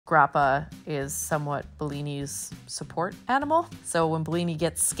Grappa is somewhat Bellini's support animal. So when Bellini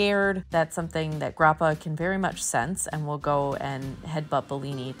gets scared, that's something that Grappa can very much sense and will go and headbutt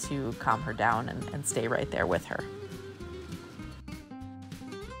Bellini to calm her down and stay right there with her.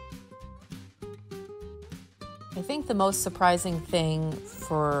 I think the most surprising thing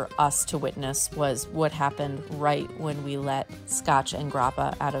for us to witness was what happened right when we let Scotch and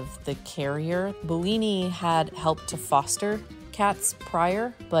Grappa out of the carrier. Bellini had helped to foster cats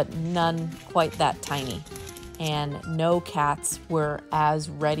prior, but none quite that tiny. And no cats were as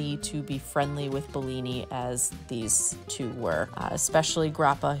ready to be friendly with Bellini as these two were. Especially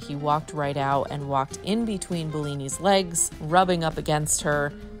Grappa. He walked right out and walked in between Bellini's legs, rubbing up against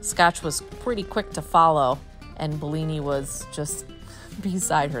her. Scotch was pretty quick to follow, and Bellini was just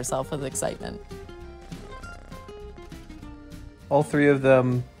beside herself with excitement. All three of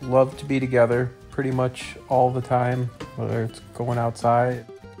them love to be together pretty much all the time, whether it's going outside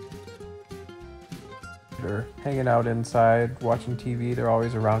or hanging out inside, watching TV. They're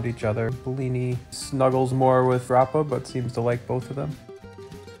always around each other. Bellini snuggles more with Grappa, but seems to like both of them.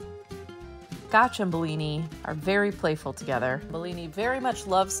 Scotch and Bellini are very playful together. Bellini very much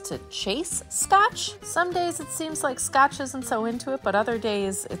loves to chase Scotch. Some days it seems like Scotch isn't so into it, but other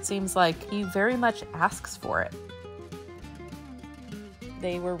days it seems like he very much asks for it.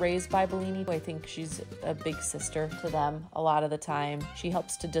 They were raised by Bellini. I think she's a big sister to them a lot of the time. She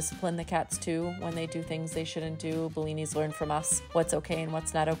helps to discipline the cats too when they do things they shouldn't do. Bellini's learned from us what's okay and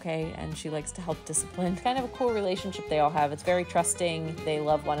what's not okay, and she likes to help discipline. Kind of a cool relationship they all have. It's very trusting. They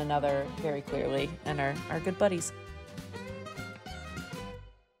love one another very clearly and are good buddies.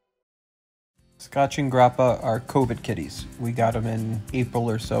 Scotch and Grappa are COVID kitties. We got them in April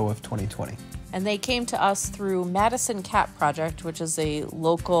or so of 2020. And they came to us through Madison Cat Project, which is a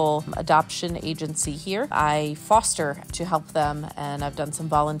local adoption agency here. I foster to help them, and I've done some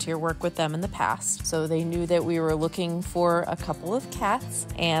volunteer work with them in the past. So they knew that we were looking for a couple of cats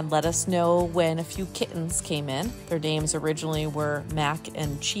and let us know when a few kittens came in. Their names originally were Mac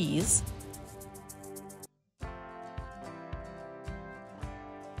and Cheese.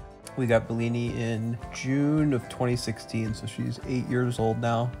 We got Bellini in June of 2016, so she's 8 years old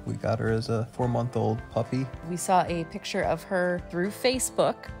now. We got her as a 4-month-old puppy. We saw a picture of her through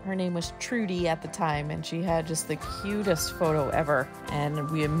Facebook. Her name was Trudy at the time, and she had just the cutest photo ever. And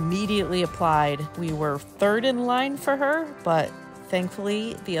we immediately applied. We were third in line for her, but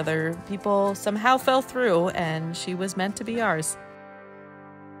thankfully the other people somehow fell through, and she was meant to be ours.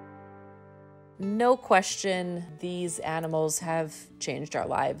 No question, these animals have changed our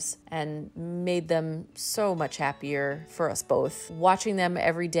lives and made them so much happier for us both. Watching them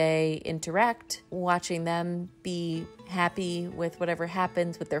every day interact, watching them be happy with whatever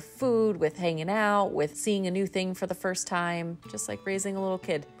happens with their food, with hanging out, with seeing a new thing for the first time, just like raising a little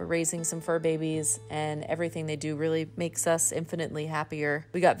kid. We're raising some fur babies, and everything they do really makes us infinitely happier.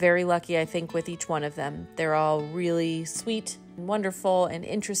 We got very lucky, I think, with each one of them. They're all really sweet, wonderful and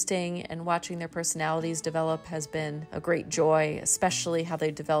interesting, and watching their personalities develop has been a great joy, especially how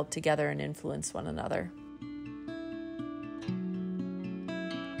they develop together and influence one another.